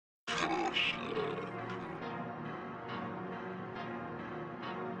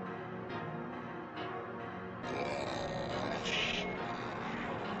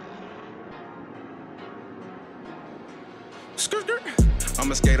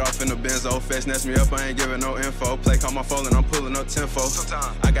I'ma skate off in the Benzo, fast snatch me up, I ain't giving no info. Play call my phone and I'm pulling up tenfold.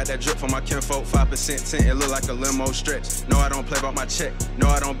 I got that drip from my kinfolk, 5% tint, it look like a limo stretch. No, I don't play about my check, no,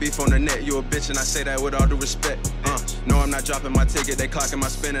 I don't beef on the net. You a bitch and I say that with all due respect. No, I'm not dropping my ticket, they clocking my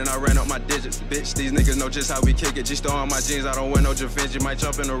spin and I ran up my digits. Bitch, these niggas know just how we kick it. G-Star on my jeans, I don't wear no Givenchy. Might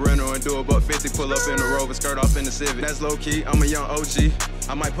jump in the rental and do a $150, pull up in the Rover, skirt off in the Civic. That's low key, I'm a young OG.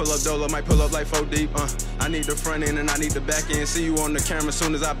 I might pull up Dolo, might pull up like 4 deep. I need the front end and I need the back end. See you on the camera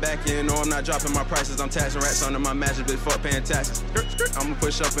soon as I back in. No, I'm not dropping my prices, I'm taxing rats under my mattress, bitch, fuck paying taxes. I'ma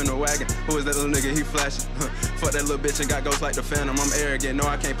push up in the wagon. Who is that little nigga? He flashing. Fuck that little bitch and got ghosts like the Phantom. I'm arrogant, no,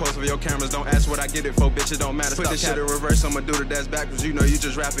 I can't post for your cameras. Don't ask what I get it for, bitch, it don't matter. Put this shit in reverse, I'ma do the dash backwards. You know you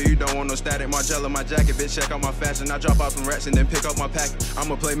just rapping, you don't want no static. Margiela, my jacket, bitch, check out my fashion. I drop off some rats and then pick up my packet.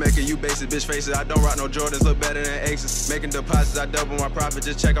 I'm a playmaker, you basic, bitch, face it. I don't rock no Jordans, look better than Aces. Making deposits, I double my profit.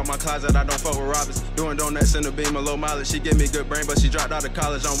 Just check out my closet, I don't fuck with robbers. Doing donuts in the beam, a low mileage. She give me good brain, but she dropped out of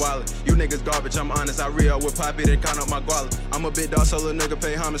college, I'm wildin'. You niggas garbage, I'm honest. I re-up with Poppy, then count up my guala. I'm a big dog, so little nigga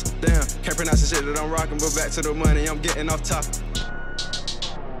pay homage. Damn, can't pronounce the shit that I'm rocking, but back to the money, I'm getting off topic.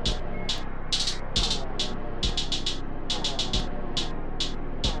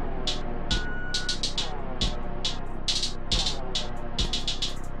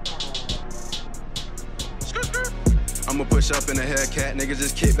 I'ma push up in a Hellcat, nigga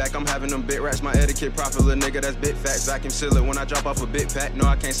just kick back. I'm having them big racks, my etiquette proper, little nigga, that's big facts. Vacuum seal it when I drop off a big pack. No,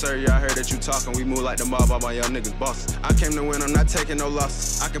 I can't serve you, I heard that you talking. We move like the mob, all my young niggas bosses. I came to win, I'm not taking no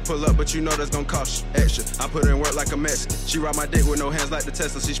losses. I can pull up, but you know that's gonna cost you extra. I put in work like a Mexican. She ride my dick with no hands like the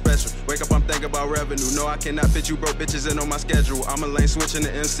Tesla, she special. Wake up, I'm thinking about revenue. No, I cannot fit you broke bitches in on my schedule. I'm a lane switching the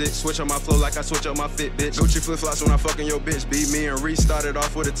M6, switch on my flow like I switch up my fit, bitch. Gucci flip-flops when I fucking your bitch, beat me and restarted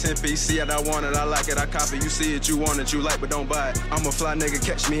off with a 10-piece. See it, I want it, I like it, I copy. You see it, you want it, you like, but don't buy it. I'm a fly nigga,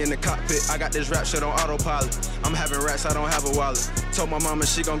 catch me in the cockpit. I got this rap shit on autopilot. I'm having racks, I don't have a wallet. Told my mama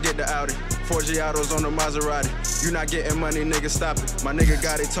she gon' get the Audi. 4 Gelatos on the Maserati. You not getting money, nigga, stop it. My nigga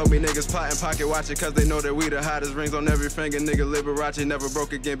got it, told me niggas plotting, pocket watching, cause they know that we the hottest. Rings on every finger, nigga, Liberace. Never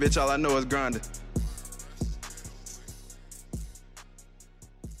broke again, bitch, all I know is grinding.